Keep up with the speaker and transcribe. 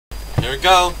Here we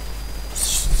go.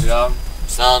 Yeah.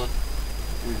 Son.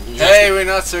 Hey, we're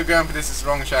not so grumpy, this is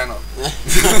wrong channel.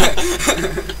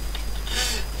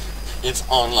 It's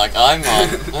on like I'm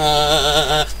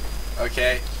on.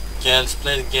 Okay. Okay, let's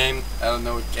play the game. I don't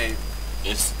know what game.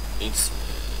 It's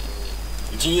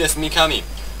GS Mikami.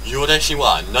 Yoreshi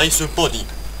wa nice body.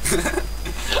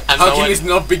 How can this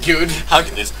not be good? How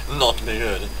can this not be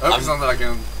good? I hope it's not like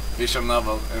a visual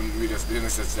novel and we just doing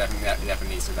this as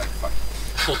Japanese with that fuck.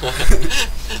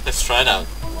 Let's try it out.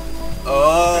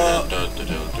 Oh,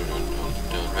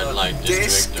 Red light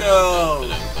disco.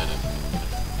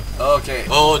 Okay.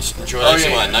 Oh,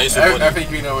 Yoreshi wa nice body. I think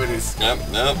we know what it is. Yep.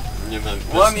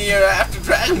 1 year after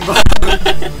Dragon Ball.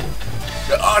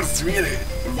 The art's really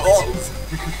evolved.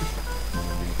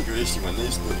 Yoreshi wa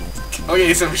nice body. Okay,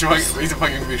 it's a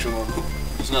fucking visual novel.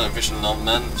 It's not a visual novel,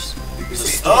 man.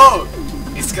 Oh,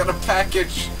 it's got a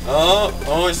package.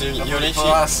 Oh, it's a Yoreshi. For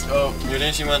us. Oh,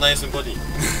 Yoreshi wa nice body.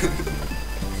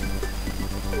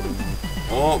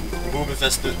 Oh, booby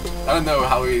fest. I don't know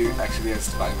how we actually has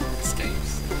to find these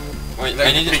games. Wait, like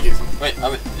I need to. Wait,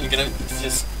 you're gonna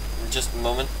just a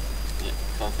moment. Yeah,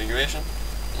 configuration.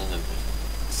 And then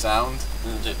Sound.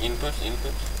 the input.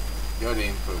 You're the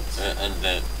input.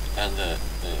 And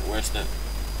where's the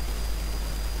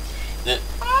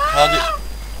how do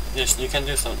yes, you can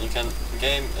do something. You can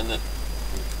game and the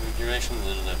configuration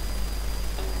and the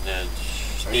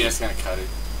Are you just gonna cut it?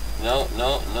 No.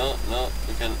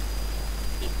 You can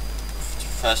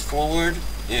fast forward.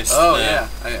 Yes. Oh yeah,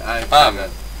 I have that.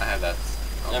 I have that.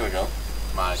 Oh, there we go.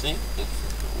 My See,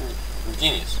 it's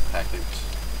genius package.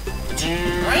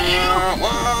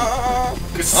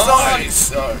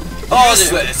 Size.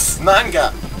 Useless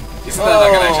Manga. Isn't that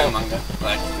like an actual manga?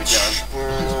 Like the girl.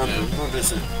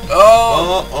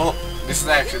 Oh. This is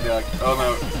actually like. Oh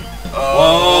no.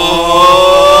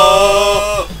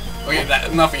 Whoa. Okay,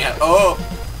 that nothing happened. Oh.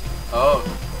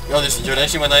 Yo, this is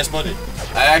Yoreshi wa nice body.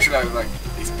 I actually was like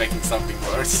expecting something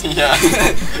worse. Yeah.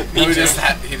 Me too. Just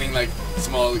hitting like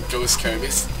small ghost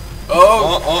Kirby's.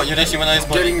 Oh, Yoreshi wa nice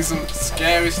body. Getting some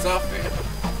scary stuff here.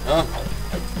 Oh.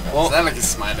 Is that like a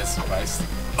smile that's surprised?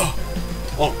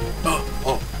 Oh,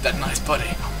 that nice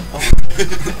body.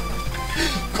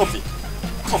 Coffee.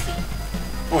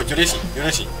 Oh, Yoreshi.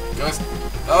 Ghost.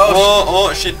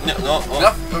 Oh, shit. No.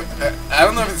 I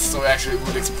don't know if the story actually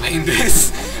would explain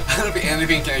this. I don't think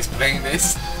anything can explain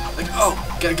this. Like, oh,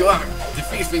 gotta go out.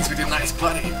 Defeat things with your nice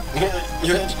body.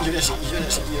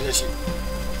 Yoreshi.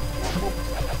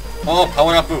 Oh,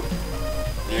 power up.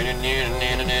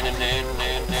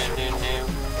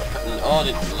 Oh,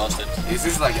 they lost it. Is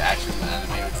this like action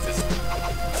anime or is this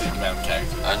random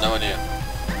character? I have no idea.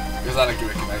 Because I like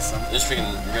recognize some. This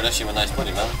freaking Yoreshi wa nice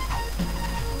body, man.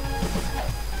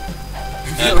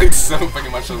 You're like so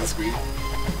fucking much on the screen.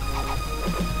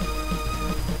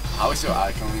 How is your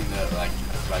icon in the like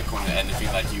icon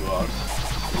anything like you are?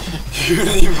 You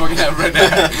don't even fucking have red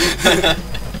hair.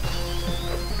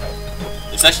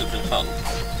 It's actually pretty fun.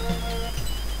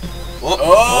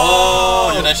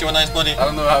 Oh! Yoreshi wa nice body. I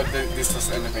don't know how this does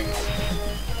anything.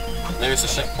 Maybe it's a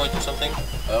checkpoint or something.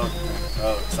 Oh,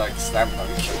 it's like slam dunk.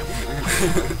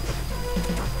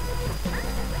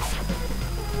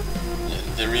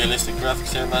 The realistic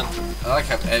graphics here, man. I like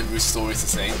how every story is the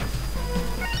same.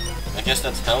 I guess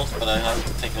that's health, but I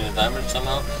haven't taken any damage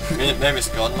somehow. Maybe it's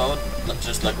God mode, not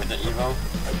just like with the Evo.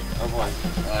 Oh boy.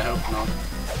 I hope not.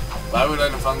 Why would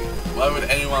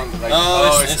anyone like?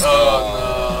 Oh, it's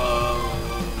no.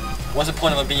 What's the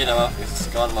point of a beat 'em up if it's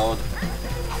God mode?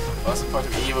 What's the point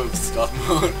of Evo if it's God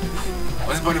mode?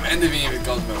 What's the point of anything if it's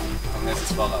God mode? Unless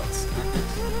it's Fallout.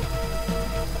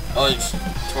 Oh, it's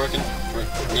twerking.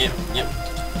 Yep.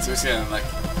 So we're gonna like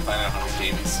find out how the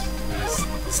game is.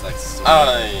 It's like the story.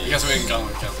 Because we're in gun,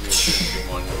 we can't really do anything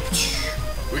more.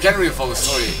 We can't really follow the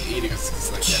story either because it's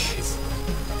like Japanese.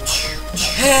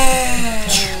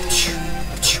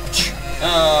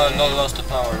 Oh, no, lost the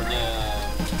power.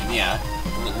 Yeah. Yeah.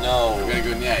 No. We're gonna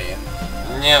go Nya again.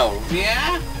 No.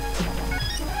 Yeah.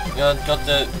 Got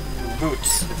the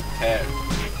boots. It's a pair.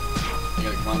 You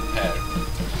got one pair.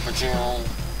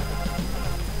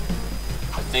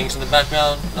 Things in the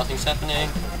background, nothing's happening.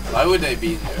 Why would they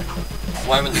be in there?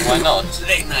 Why not?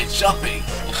 Late night shopping.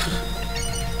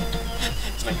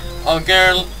 It's like, oh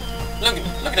girl, look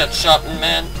at that shopping,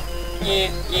 man.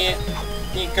 Yeah,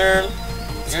 girl.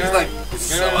 It seems like it's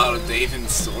so out of date in the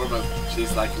store, but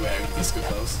she's like wearing disco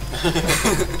clothes.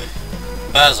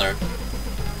 Bazar.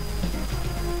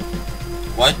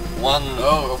 What? One.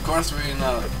 Oh, of course we're in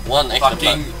a one extra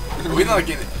fucking. We're not like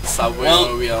in a subway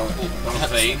or we are on a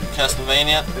plane.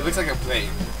 Castlevania. It looks like a plane.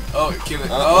 Oh, kill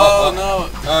it. Oh, no.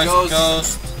 Oh, it's a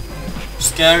ghost.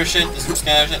 Scary shit, this is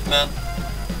scary shit, man.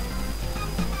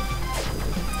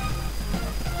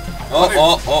 Oh, what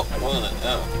is it?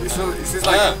 Oh. Is this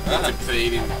like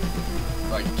played in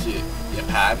like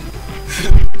Japan?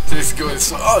 So this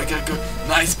goes, oh, you got a good,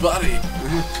 nice body.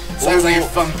 Sounds like a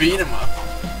fun beat 'em up.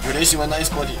 You're lazy with a nice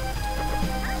body.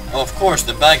 Oh, of course,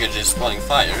 the baggage is spawning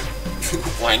fire.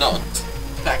 Why not?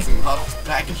 Pack some hot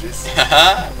packages.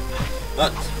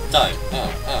 But die.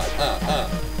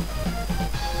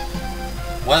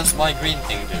 What does my green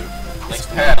thing do? Next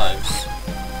to my lives.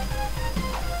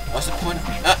 What's the point?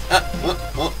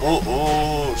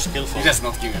 Skillful. You just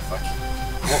not giving a fuck.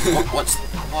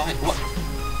 What?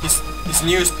 His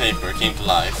newspaper came to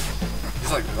life.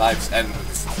 It's like life's end with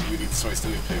this really destroys the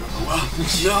newspaper.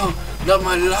 No, not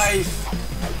my life!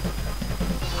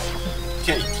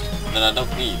 Cake that I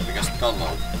don't need because it's gone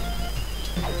mode.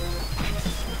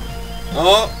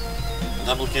 Oh!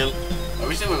 Double kill. I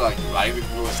wish they would like ride with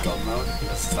War Skull mode.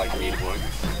 That's like really boring.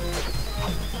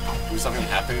 Would something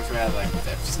happen if we had like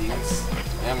death scenes?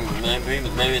 Yeah,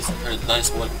 maybe it's her nice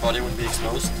body would be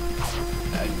exposed.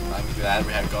 I'm glad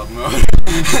we have God mode.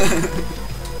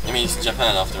 I mean, it's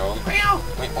Japan after all.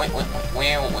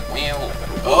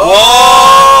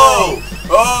 Oh!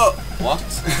 Oh! What?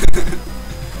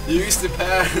 You used the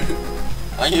pear.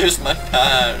 I used my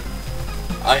pear.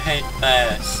 I hate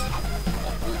pears.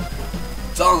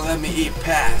 Don't let me eat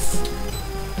pears.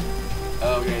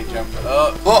 Okay, jump.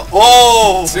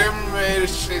 Oh! Tomb Raider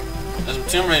shit. There's some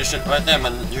Tomb Raider shit right there,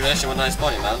 man. You actually have a nice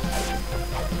body, man.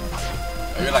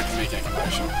 I would like to make a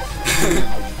commercial.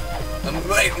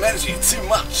 I'm managing too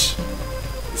much.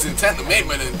 It's Nintendo, made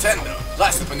by Nintendo.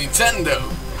 Licensed by Nintendo.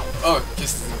 Oh,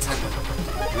 just Nintendo.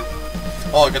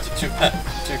 Oh, I got the two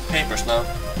papers now.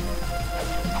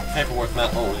 Paperwork man.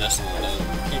 Oh, that's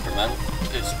paper man.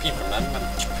 It's paper man.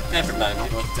 Paper man.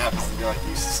 What happens if you like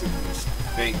use the super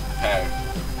thing? Pear.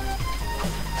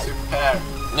 Super pear.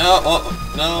 No,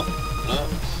 no.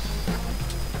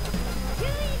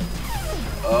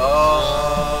 Oh.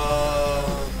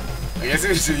 I guess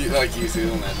we should like use it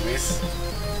on enemies.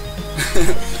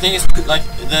 The thing is, like,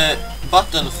 the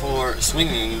button for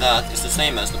swinging that is the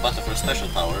same as the button for special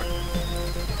power.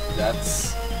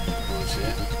 That's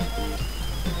bullshit.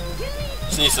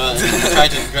 See, so try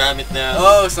to grab it there.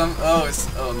 Oh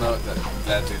no,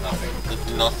 that did nothing. That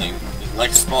did nothing. It,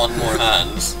 like, spawned more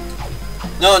hands.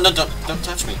 No, don't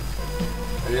touch me.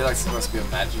 Are you like supposed to be a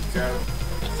magic girl?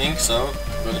 I think so,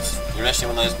 but you're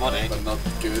actually a nice body. But not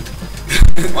good.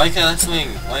 Why can't I swing?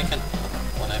 Why can't...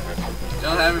 whatever. You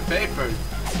don't have a paper.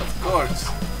 Of course.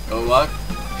 Oh what?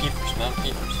 Peepers, man,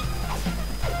 peepers.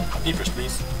 Peepers,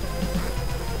 please.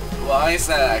 Why is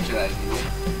that actually that easy?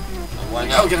 Why Like,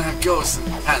 not? I'm gonna have ghosts and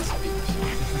hands of peepers.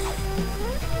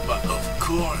 But of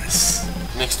course.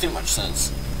 Makes too much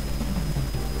sense.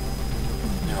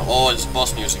 You know, oh, it's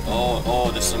boss music. Oh,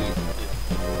 there's some...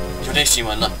 Yoreshi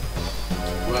wa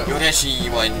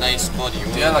nice body. Do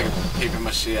you have like a paper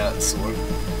mache sword?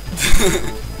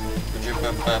 There's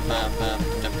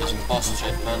some boss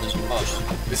shit, man. There's some boss.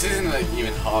 This isn't like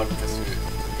even hard because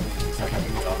it's like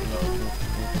having God mode.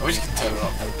 I wish you could turn it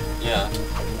off. Yeah.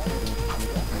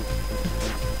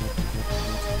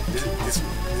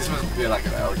 This must be like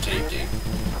an arcade game.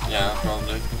 Yeah,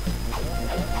 probably.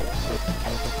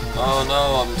 Oh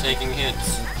no, I'm taking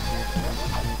hits.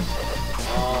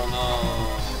 Oh no.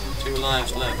 2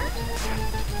 lives left.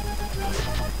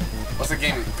 What's the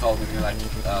game called when you're like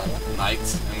knight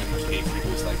and when you hit you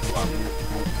lose like 1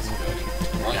 because you're burning?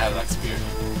 You have like spear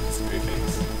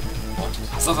things. What?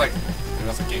 It sounds like there are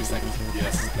also games like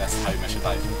yes, that's how you measure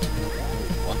life.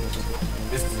 What?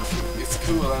 It's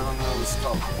cool, I don't know what it's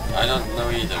called. I don't know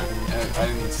either. I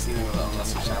didn't see it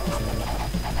unless we channel.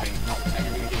 I think I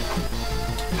can really game.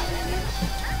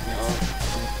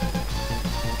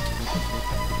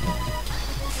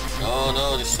 Oh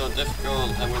no, this is so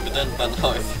difficult. I will be dead by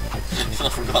now if I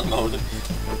forgot mode.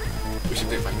 We should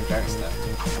take fucking Dragon Stab.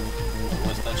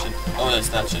 What's that shit? Oh, that's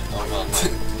that shit. Oh god.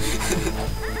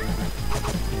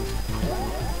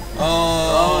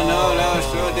 Oh no, that was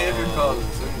so difficult.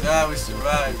 And now we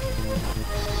survived.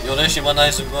 Yoreshi wa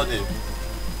nice body.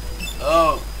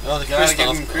 Oh, the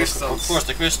crystal. Of course,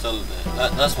 the crystal.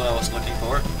 That's what I was looking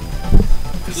for.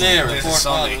 Clear, report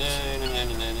one.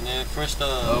 Crystal.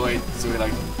 Oh wait, so we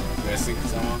like resting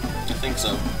someone? I think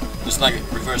so. Just like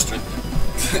reverse trip.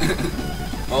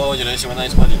 Oh, Yoreshi wa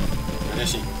nice body.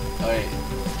 Yoreshi. Oh wait,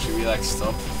 should we like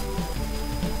stop?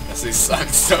 Because they suck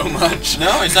so much.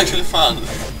 No, it's actually fun.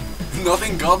 Not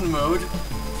in God mode.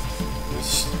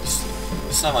 It's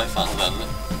semi-fun then.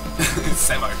 It's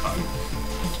semi-fun.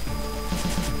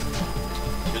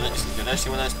 You're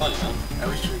actually a nice body, man. I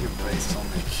wish we could play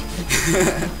Sonic.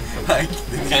 Like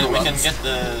the new We ones. can get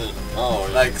the... Oh,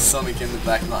 like Sonic and the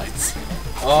Black Knights.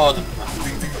 oh,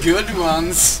 The good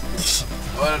ones.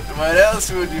 What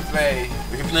else would you play?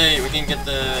 we can get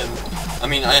the... I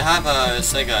mean, I have a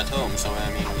Sega at home, so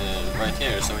I mean, right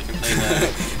here, so we can play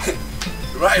the...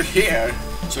 Right here.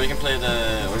 So we can play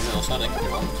the original Sonic if you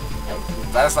want.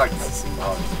 That's like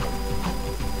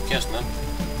Yes, man.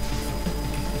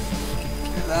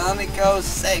 Sonic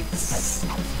 06.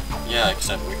 Yeah,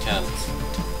 except we can't.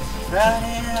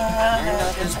 Running around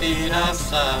At the speed of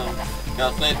sound.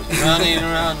 Got running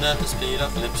around at the speed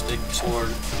of lipstick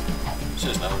sword.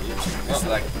 Seriously, It's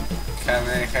like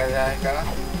Kamehameha.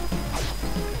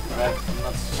 Red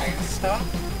not chainsaw.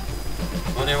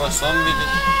 But there was some with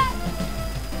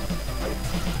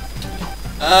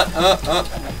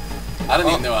I don't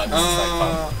even know how this is like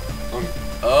fun.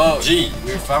 Oh, G.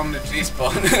 We found the G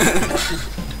spawn.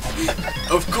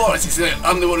 Of course, it's an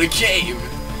underwater cave.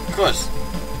 Of course.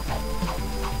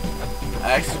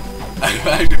 I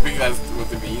actually think that's what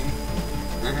they mean.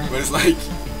 But it's like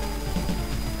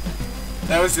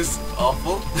that was just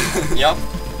awful. Yep.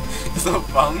 It's so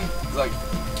fun. It's like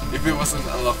if it was an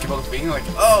unlockable thing, like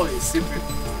oh, it's super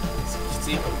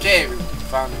cave. We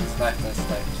found this that's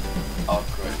like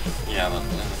awkward. Yeah, but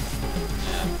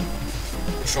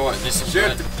yeah. Sure, this is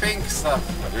Shoot the pink stuff.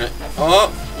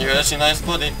 Oh, you're actually a nice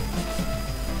body.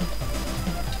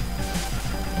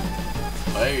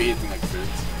 Why are you eating like fruit?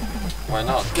 Why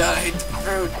not? Gotta hit the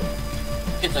fruit.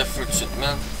 Hit that fruit shit,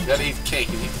 man. You gotta eat cake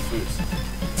and eat the fruit.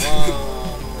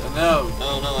 Oh, Oh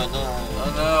no. no, I died.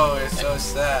 Oh no, it's so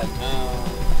sad. No.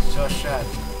 So sad.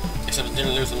 Except I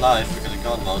didn't lose a life because of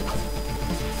God mode.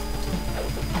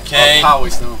 Okay. Oh, pow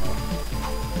is normal.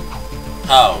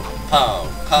 Pow, pow,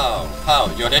 pow,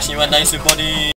 pow. You're actually a nice body.